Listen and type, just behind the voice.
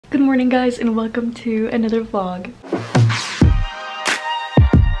Good morning guys and welcome to another vlog.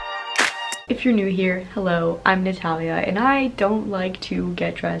 If you're new here, hello, I'm Natalia and I don't like to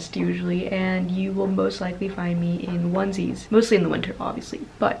get dressed usually, and you will most likely find me in onesies, mostly in the winter obviously,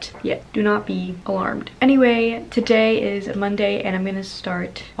 but yeah, do not be alarmed. Anyway, today is Monday and I'm gonna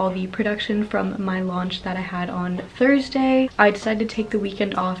start all the production from my launch that I had on Thursday. I decided to take the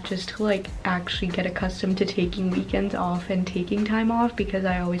weekend off just to like actually get accustomed to taking weekends off and taking time off, because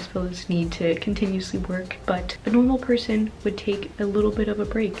I always feel this need to continuously work, but a normal person would take a little bit of a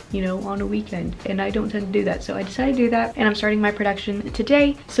break, you know, on a weekend, and I don't tend to do that, so I decided to do that and I'm starting my production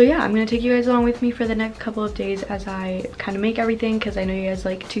today. So yeah, I'm gonna take you guys along with me for the next couple of days as I kind of make everything, because I know you guys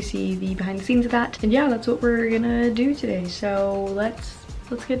like to see the behind the scenes of that, and yeah, that's what we're gonna do today. So let's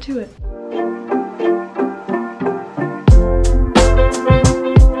get to it.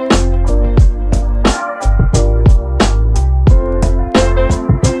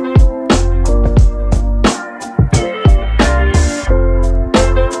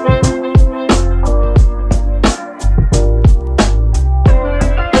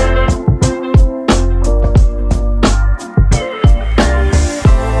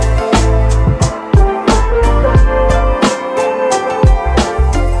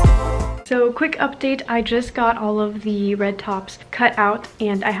 Quick update, I just got all of the red tops cut out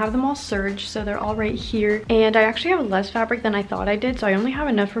and I have them all serged, so they're all right here, and I actually have less fabric than I thought I did, so I only have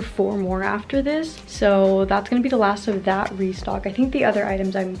enough for 4 more after this, so that's gonna be the last of that restock. I think the other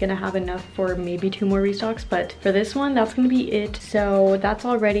items I'm gonna have enough for maybe 2 more restocks, but for this one that's gonna be it. So that's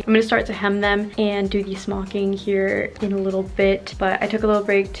all ready. I'm gonna start to hem them and do the smocking here in a little bit, but I took a little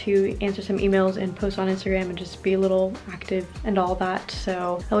break to answer some emails and post on Instagram and just be a little active and all that,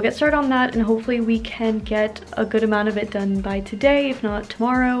 so I'll get started on that and hopefully we can get a good amount of it done by today, if not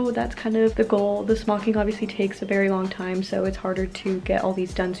tomorrow. That's kind of the goal. The smocking obviously takes a very long time, so it's harder to get all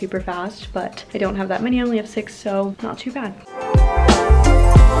these done super fast, but I don't have that many, I only have 6, so not too bad.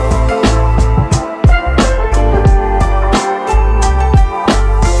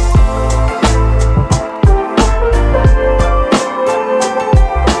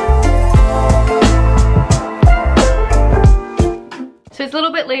 It's a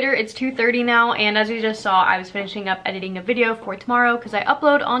little bit later, it's 2:30 now, and as you just saw, I was finishing up editing a video for tomorrow because I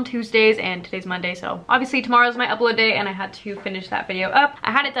upload on Tuesdays and today's Monday, so obviously tomorrow's my upload day and I had to finish that video up.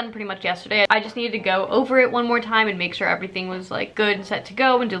 I had it done pretty much yesterday. I just needed to go over it one more time and make sure everything was like good and set to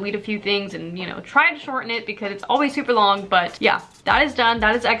go, and delete a few things and, you know, try to shorten it because it's always super long. But yeah, that is done,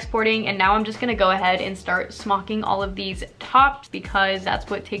 that is exporting, and now I'm just gonna go ahead and start smocking all of these tops because that's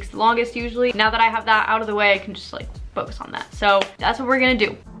what takes the longest usually. Now that I have that out of the way, I can just like focus on that. So that's what we're gonna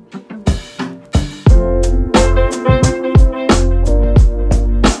do.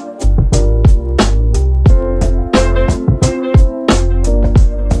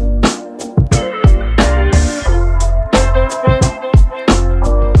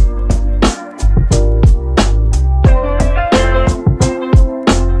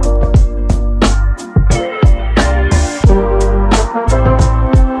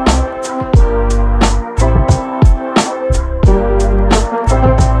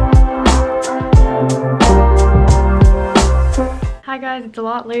 It's a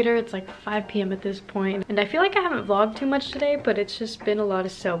lot later, it's like 5 p.m. at this point, and I feel like I haven't vlogged too much today, but it's just been a lot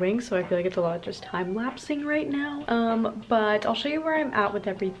of sewing, so I feel like it's a lot of just time-lapsing right now. But I'll show you where I'm at with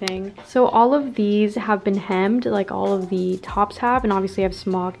everything. So all of these have been hemmed, like all of the tops have, and obviously I've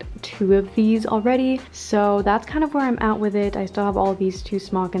smocked 2 of these already, so that's kind of where I'm at with it. I still have all of these to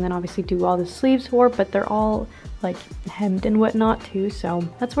smock and then obviously do all the sleeves for, but they're all like hemmed and whatnot too, so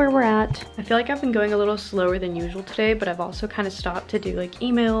that's where we're at. I feel like I've been going a little slower than usual today, but I've also kind of stopped to do like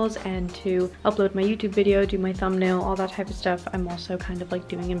emails and to upload my YouTube video, do my thumbnail, all that type of stuff. I'm also kind of like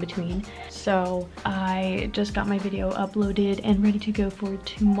doing in between. So I just got my video uploaded and ready to go for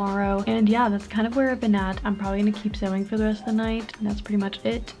tomorrow, and yeah, that's kind of where I've been at. I'm probably gonna keep sewing for the rest of the night, and that's pretty much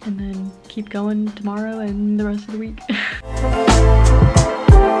it, and then keep going tomorrow and the rest of the week.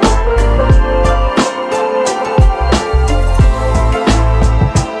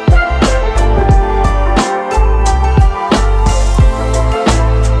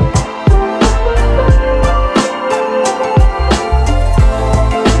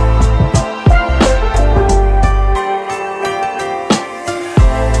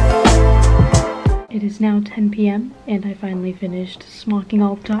 It is now 10 p.m. and I finally finished smocking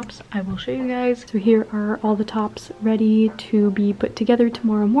all the tops. I will show you guys. So here are all the tops ready to be put together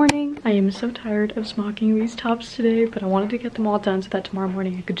tomorrow morning. I am so tired of smocking these tops today, but I wanted to get them all done so that tomorrow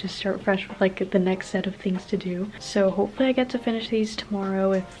morning I could just start fresh with like the next set of things to do. So hopefully I get to finish these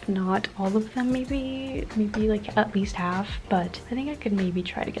tomorrow, if not all of them, maybe like at least half, but I think I could maybe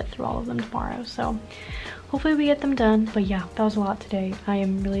try to get through all of them tomorrow. So hopefully we get them done. But yeah, that was a lot today. I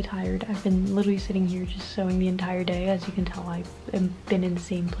am really tired. I've been literally sitting here just sewing the entire day. As you can tell, I've been in the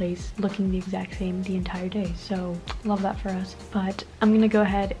same place looking the exact same the entire day, so love that for us. But I'm gonna go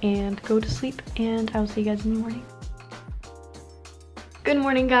ahead and go to sleep, and I will see you guys in the morning. Good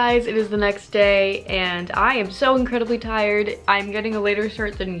morning, guys. It is the next day and I am so incredibly tired. I'm getting a later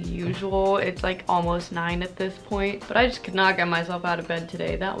start than usual. It's like almost 9 at this point, but I just could not get myself out of bed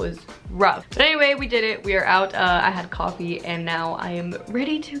today. That was rough. But anyway, we did it. We are out. I had coffee and now I am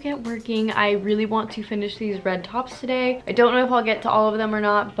ready to get working. I really want to finish these red tops today. I don't know if I'll get to all of them or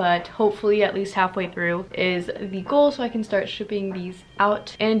not, but hopefully at least halfway through is the goal, so I can start shipping these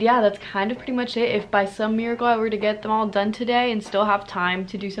out. And yeah, that's kind of pretty much it. If by some miracle I were to get them all done today and still have time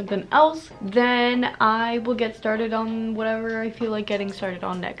to do something else, then I will get started on whatever I feel like getting started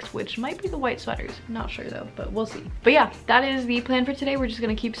on next, which might be the white sweaters. I'm not sure though, but we'll see. But yeah, that is the plan for today. We're just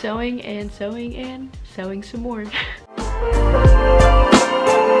gonna keep sewing and sewing and sewing some more.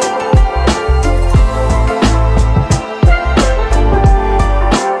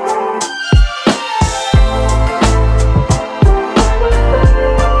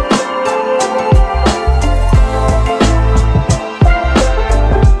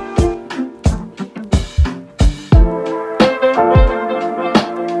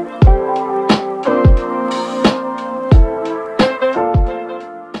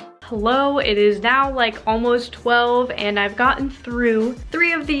 Hello, it is now like almost 12 and I've gotten through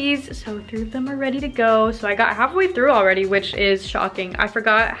 3 of these, so 3 of them are ready to go. So I got halfway through already, which is shocking. I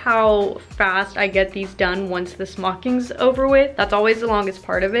forgot how fast I get these done once the smocking's over with. That's always the longest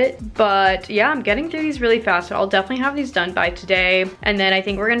part of it, but yeah, I'm getting through these really fast, so I'll definitely have these done by today. And then I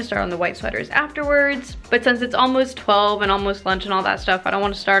think we're gonna start on the white sweaters afterwards, but since it's almost 12 and almost lunch and all that stuff, I don't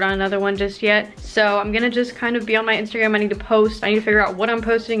want to start on another one just yet. So I'm gonna just kind of be on my Instagram. I need to post. I need to figure out what I'm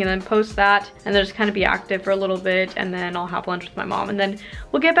posting and then post that, and then just kind of be active for a little bit, and then I'll have lunch with my mom and then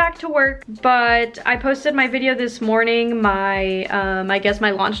we'll get back to work. But I posted my video this morning, my I guess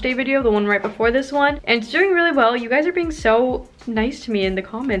my launch day video, the one right before this one, and it's doing really well. You guys are being so nice to me in the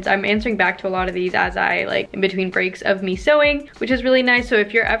comments. I'm answering back to a lot of these as I like in between breaks of me sewing, which is really nice. So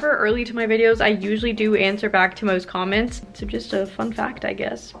if you're ever early to my videos, I usually do answer back to most comments. So just a fun fact, I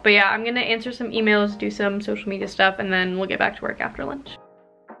guess. But yeah, I'm gonna answer some emails, do some social media stuff, and then we'll get back to work after lunch.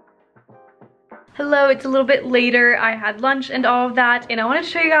 Hello, it's a little bit later. I had lunch and all of that, and I wanted to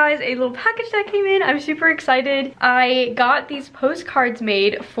show you guys a little package that came in. I'm super excited. I got these postcards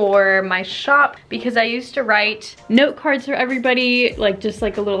made for my shop because I used to write note cards for everybody, like just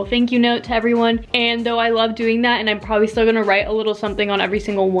like a little thank you note to everyone. And though I love doing that, and I'm probably still gonna write a little something on every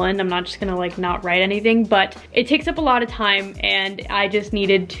single one, I'm not just gonna like not write anything, but it takes up a lot of time, and I just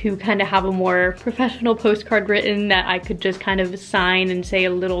needed to kind of have a more professional postcard written that I could just kind of sign and say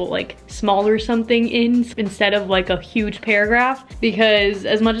a little like smaller something in instead of like a huge paragraph, because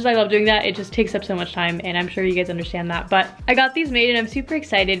as much as I love doing that, it just takes up so much time, and I'm sure you guys understand that. But I got these made and I'm super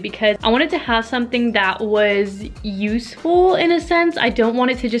excited because I wanted to have something that was useful in a sense. I don't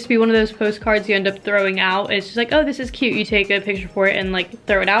want it to just be one of those postcards you end up throwing out. It's just like, oh, this is cute, you take a picture for it and like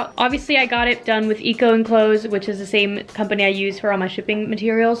throw it out. Obviously I got it done with Eco Enclose, which is the same company I use for all my shipping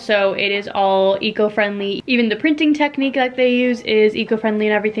materials, so it is all eco-friendly. Even the printing technique that they use is eco-friendly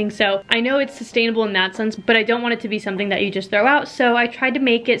and everything, so I know it's sustainable in that sense, but I don't want it to be something that you just throw out. So I tried to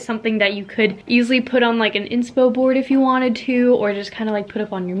make it something that you could easily put on like an inspo board if you wanted to, or just kind of like put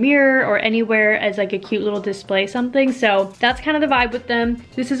up on your mirror or anywhere as like a cute little display something. So that's kind of the vibe with them.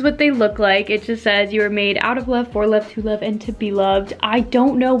 This is what they look like. It just says you are made out of love, for love, to love, and to be loved. I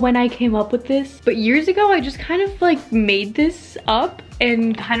don't know when I came up with this, but years ago I just kind of like made this up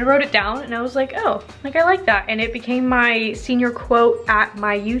and kind of wrote it down, and I was like, oh, like I like that. And it became my senior quote at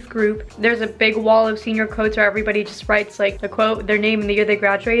my youth group. There's a big wall of senior quotes where everybody just writes like the quote, their name and the year they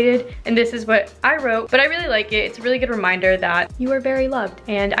graduated, and this is what I wrote. But I really like it. It's a really good reminder that you are very loved,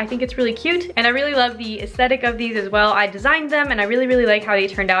 and I think it's really cute, and I really love the aesthetic of these as well. I designed them and I really like how they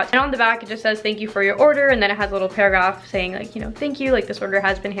turned out. And on the back it just says thank you for your order, and then it has a little paragraph saying like, you know, thank you, like this order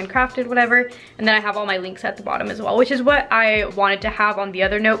has been handcrafted, whatever. And then I have all my links at the bottom as well, which is what I wanted to have have on the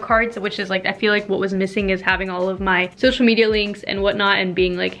other note cards, which is like, I feel like what was missing is having all of my social media links and whatnot and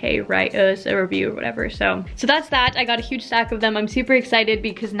being like, hey, write us a review or whatever. So that's that. I got a huge stack of them. I'm super excited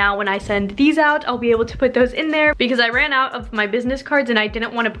because now when I send these out, I'll be able to put those in there because I ran out of my business cards and I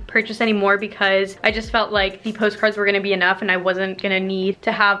didn't want to purchase any more because I just felt like the postcards were going to be enough and I wasn't going to need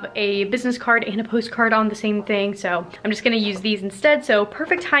to have a business card and a postcard on the same thing. So I'm just going to use these instead. So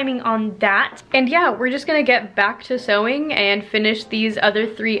perfect timing on that. And yeah, we're just going to get back to sewing and finish these other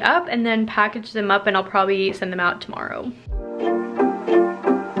 3 up and then package them up, and I'll probably send them out tomorrow.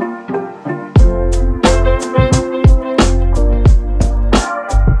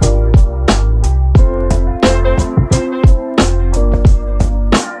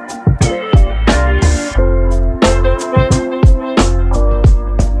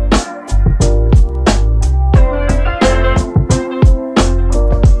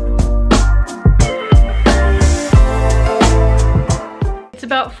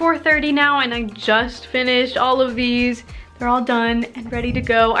 About 4:30 now and I just finished all of these. They're all done and ready to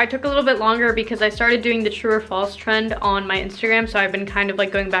go. I took a little bit longer because I started doing the true or false trend on my Instagram, so I've been kind of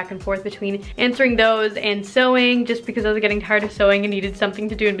like going back and forth between answering those and sewing just because I was getting tired of sewing and needed something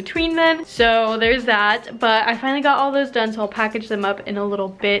to do in between then. So there's that, but I finally got all those done, so I'll package them up in a little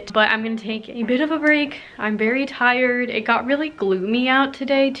bit. But I'm gonna take a bit of a break. I'm very tired. It got really gloomy out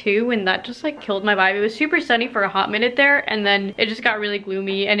today too, and that just like killed my vibe. It was super sunny for a hot minute there, and then it just got really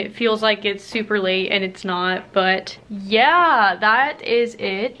gloomy and it feels like it's super late and it's not. But yeah, that is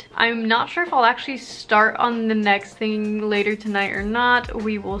it. I'm not sure if I'll actually start on the next thing later tonight or not.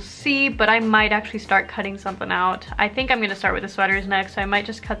 We will see, but I might actually start cutting something out. I think I'm gonna start with the sweaters next, so I might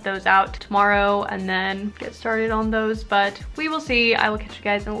just cut those out tomorrow and then get started on those, but we will see. I will catch you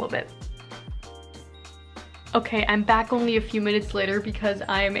guys in a little bit. Okay, I'm back only a few minutes later because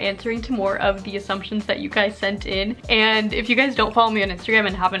I am answering to more of the assumptions that you guys sent in. And if you guys don't follow me on Instagram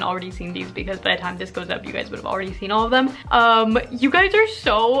and haven't already seen these, because by the time this goes up, you guys would have already seen all of them. You guys are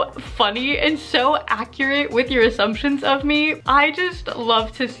so funny and so accurate with your assumptions of me. I just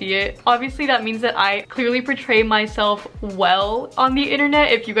love to see it. Obviously, that means that I clearly portray myself well on the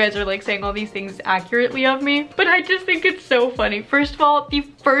internet if you guys are like saying all these things accurately of me. But I just think it's so funny. First of all, the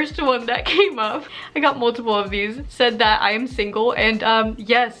first one that came up, I got multiple of these, said that I am single, and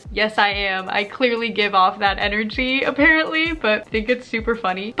yes I am. I clearly give off that energy apparently, but I think it's super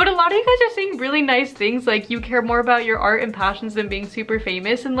funny. But a lot of you guys are saying really nice things, like you care more about your art and passions than being super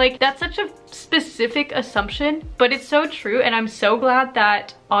famous, and like that's such a specific assumption, but it's so true. And I'm so glad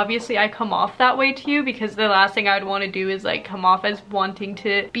that obviously I come off that way to you, because the last thing I'd want to do is like come off as wanting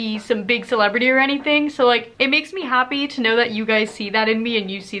to be some big celebrity or anything. So like it makes me happy to know that you guys see that in me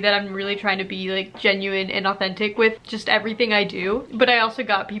and you see that I'm really trying to be like genuine and authentic with just everything I do. But I also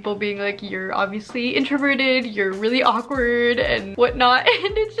got people being like, you're obviously introverted, you're really awkward and whatnot,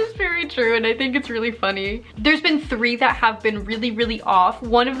 and it's just very true, and I think it's really funny. There's been 3 that have been really off.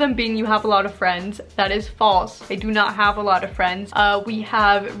 One of them being you have a lot of friends. That is false. I do not have a lot of friends. We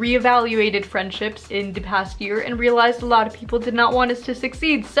have reevaluated friendships in the past year and realized a lot of people did not want us to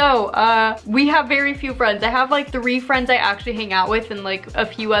succeed. So we have very few friends. I have like 3 friends I actually hang out with and like a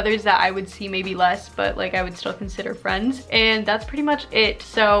few others that I would see maybe less, but like I would still consider friends, and that's pretty much it.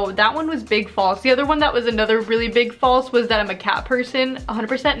 So that one was big false. The other one that was another really big false was that I'm a cat person.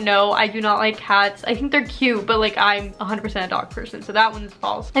 100% no, I do not like cats. I think they're cute, but like I'm 100% a dog person, so that one's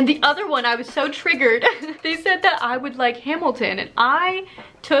false. And the other one, I was so triggered. They said that I would like Hamilton, and I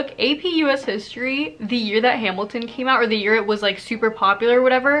took AP US History the year that Hamilton came out, or the year it was like super popular or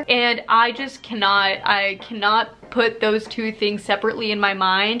whatever, and I just I cannot put those 2 things separately in my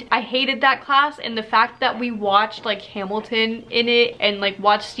mind. I hated that class, and the fact that we watched like Hamilton in it and like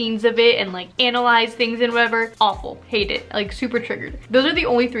watched scenes of it and like analyze things and whatever, awful. Hate it. Like super triggered. Those are the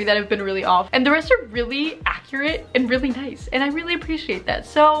only 3 that have been really off, and the rest are really accurate and really nice, and I really appreciate that.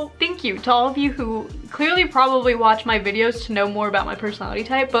 So thank you to all of you who clearly probably watch my videos to know more about my personality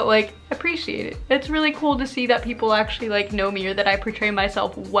type, but like appreciate it. It's really cool to see that people actually like know me, or that I portray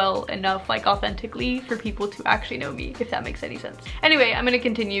myself well enough, like authentically, for people to actually know me, if that makes any sense. Anyway, I'm gonna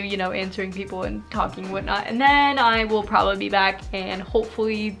continue, you know, answering people and talking and whatnot, and then I will probably be back and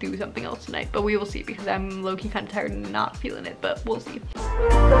hopefully do something else tonight, but we will see, because I'm low-key kind of tired and not feeling it, but we'll see.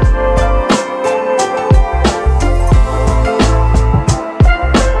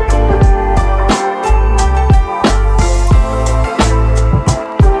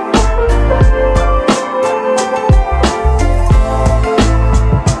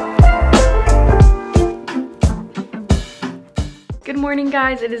 Good morning,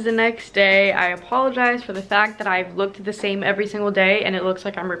 guys. It is the next day. I apologize for the fact that I've looked the same every single day and it looks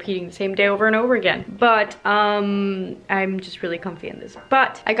like I'm repeating the same day over and over again. But I'm just really comfy in this.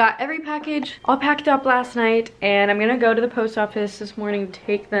 But I got every package all packed up last night and I'm gonna go to the post office this morning to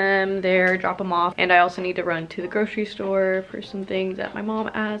take them there, drop them off. And I also need to run to the grocery store for some things that my mom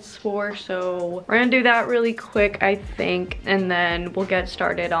asks for. So we're gonna do that really quick, I think, and then we'll get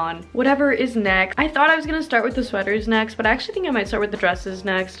started on whatever is next. I thought I was gonna start with the sweaters next, but I actually think I might start with the dresses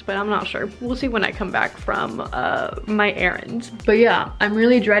next, but I'm not sure. We'll see when I come back from my errands. But yeah, I'm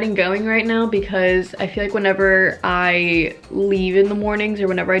really dreading going right now because I feel like whenever I leave in the mornings or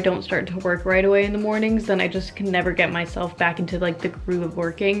whenever I don't start to work right away in the mornings, then I just can never get myself back into like the groove of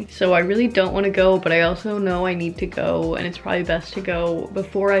working. So I really don't want to go, but I also know I need to go, and it's probably best to go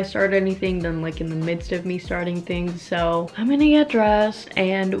before I start anything than like in the midst of me starting things. So I'm gonna get dressed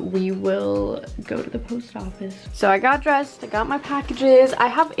and we will go to the post office. So I got dressed, I got my packages. I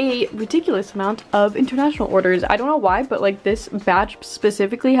have a ridiculous amount of international orders. I don't know why, but like this batch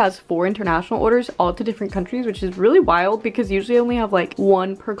specifically has 4 international orders, all to different countries, which is really wild because usually I only have like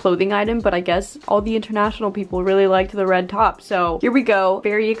 1 per clothing item, but I guess all the international people really liked the red top. So here we go,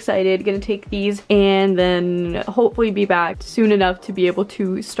 very excited, gonna take these and then hopefully be back soon enough to be able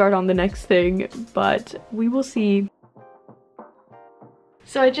to start on the next thing, but we will see.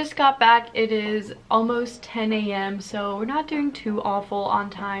 So I just got back. It is almost 10 a.m. so we're not doing too awful on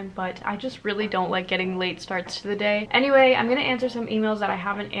time, but I just really don't like getting late starts to the day. Anyway, I'm gonna answer some emails that I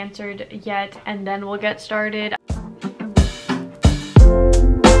haven't answered yet and then we'll get started.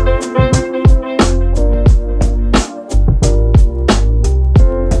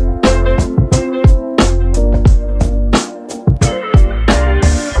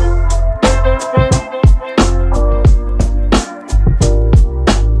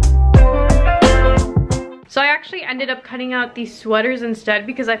 Ended up cutting out these sweaters instead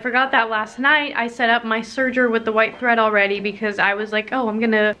because I forgot that last night I set up my serger with the white thread already because I was like, oh, I'm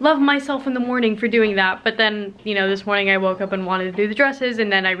gonna love myself in the morning for doing that. But then, you know, this morning I woke up and wanted to do the dresses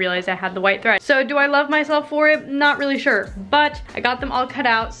and then I realized I had the white thread. So do I love myself for it? Not really sure, but I got them all cut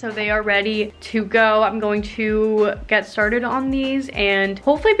out so they are ready to go. I'm going to get started on these and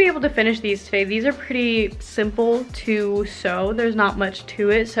hopefully be able to finish these today. These are pretty simple to sew. There's not much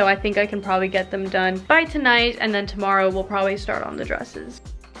to it, so I think I can probably get them done by tonight, and then tomorrow we'll probably start on the dresses.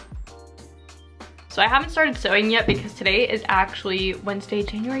 So I haven't started sewing yet because today is actually Wednesday,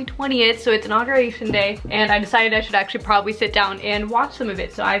 January 20th, so it's inauguration day, and I decided I should actually probably sit down and watch some of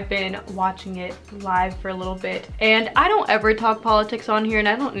it. So I've been watching it live for a little bit, and I don't ever talk politics on here, and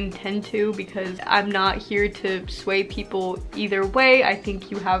I don't intend to because I'm not here to sway people either way. I think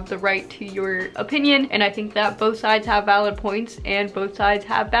you have the right to your opinion, and I think that both sides have valid points and both sides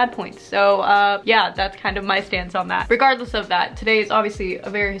have bad points. So yeah, that's kind of my stance on that. Regardless of that, today is obviously a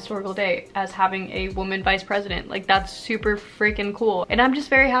very historical day as having a woman vice president. Like, that's super freaking cool, and I'm just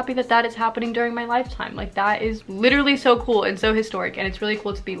very happy that that is happening during my lifetime. Like, that is literally so cool and so historic, and it's really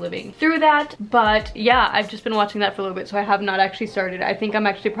cool to be living through that. But yeah, I've just been watching that for a little bit, so I have not actually started. I think I'm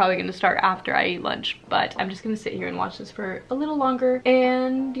actually probably gonna start after I eat lunch, but I'm just gonna sit here and watch this for a little longer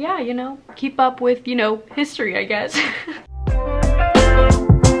and yeah, you know, keep up with, you know, history, I guess.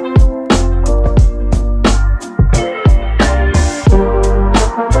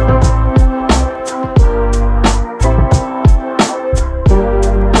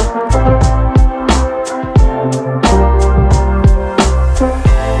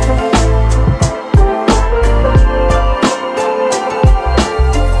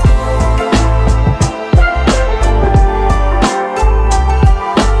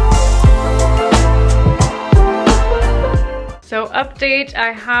 Update,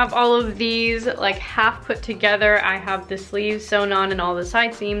 I have all of these like half put together. I have the sleeves sewn on and all the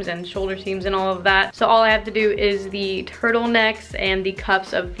side seams and shoulder seams and all of that. So all I have to do is the turtlenecks and the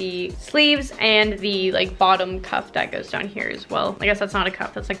cuffs of the sleeves and the like bottom cuff that goes down here as well. I guess that's not a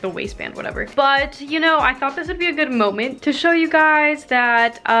cuff, that's like the waistband, whatever. But you know, I thought this would be a good moment to show you guys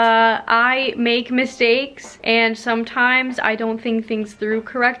that I make mistakes and sometimes I don't think things through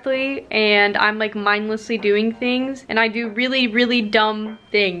correctly and I'm like mindlessly doing things and I do really dumb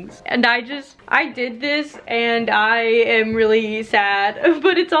things, and I did this and I am really sad,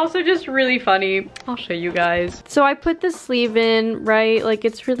 but it's also just really funny. I'll show you guys. So I put the sleeve in, right, like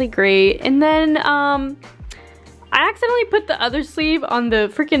it's really great, and then I accidentally put the other sleeve on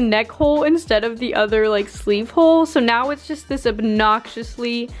the freaking neck hole instead of the other like sleeve hole, so now it's just this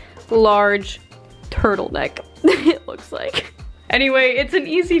obnoxiously large turtleneck. It looks like. Anyway, it's an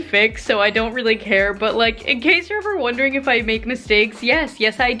easy fix, so I don't really care, but like, in case you're ever wondering if I make mistakes,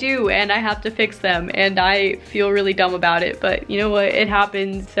 yes I do, and I have to fix them, and I feel really dumb about it, but you know what, it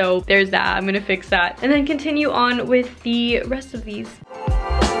happens, so there's that. I'm gonna fix that. And then continue on with the rest of these.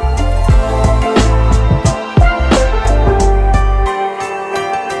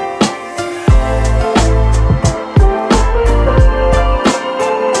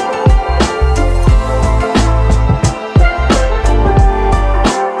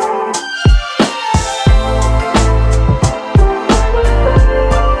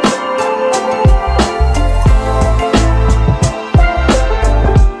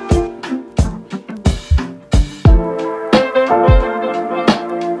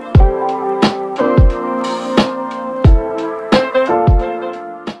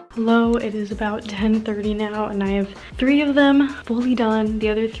 It is about 10:30 now, and I have 3 of them fully done. The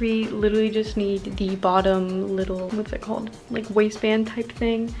other 3 literally just need the bottom little, what's it called? Like waistband type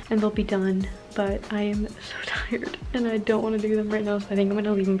thing, and they'll be done. But I am so tired and I don't want to do them right now, so I think I'm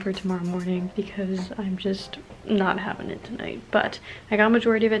gonna leave them for tomorrow morning because I'm just not having it tonight. But I got a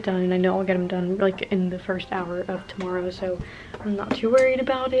majority of it done, and I know I'll get them done like in the first hour of tomorrow, so I'm not too worried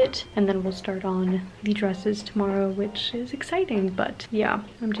about it. And then we'll start on the dresses tomorrow, which is exciting. But yeah,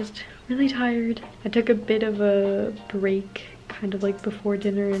 I'm just really tired. I took a bit of a break, kind of like before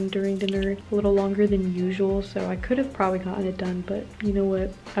dinner and during dinner, a little longer than usual, so I could have probably gotten it done, but you know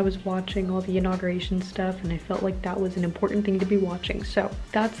what, I was watching all the inauguration stuff and I felt like that was an important thing to be watching, so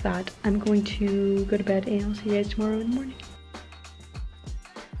that's that. I'm going to go to bed and I'll see you guys tomorrow in the morning.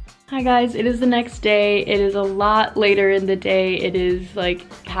 Hi guys, it is the next day. It is a lot later in the day. It is like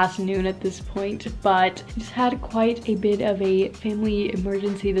past noon at this point, but I just had quite a bit of a family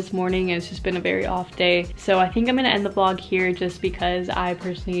emergency this morning, and it's just been a very off day. So I think I'm gonna end the vlog here just because I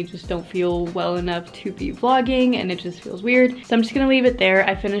personally just don't feel well enough to be vlogging and it just feels weird. So I'm just gonna leave it there.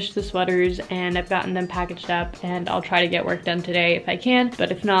 I finished the sweaters and I've gotten them packaged up, and I'll try to get work done today if I can,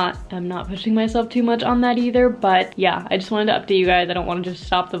 but if not, I'm not pushing myself too much on that either. But yeah, I just wanted to update you guys. I don't want to just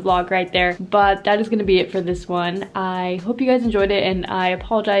stop the vlog right there, but that is going to be it for this one. I hope you guys enjoyed it, and I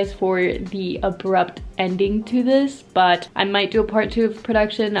apologize for the abrupt ending to this, but I might do a part 2 of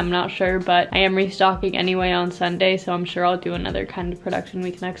production. I'm not sure, but I am restocking anyway on Sunday, so I'm sure I'll do another kind of production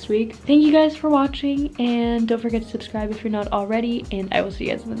week next week. Thank you guys for watching, and don't forget to subscribe if you're not already, and I will see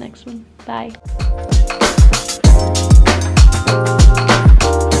you guys in the next one. Bye.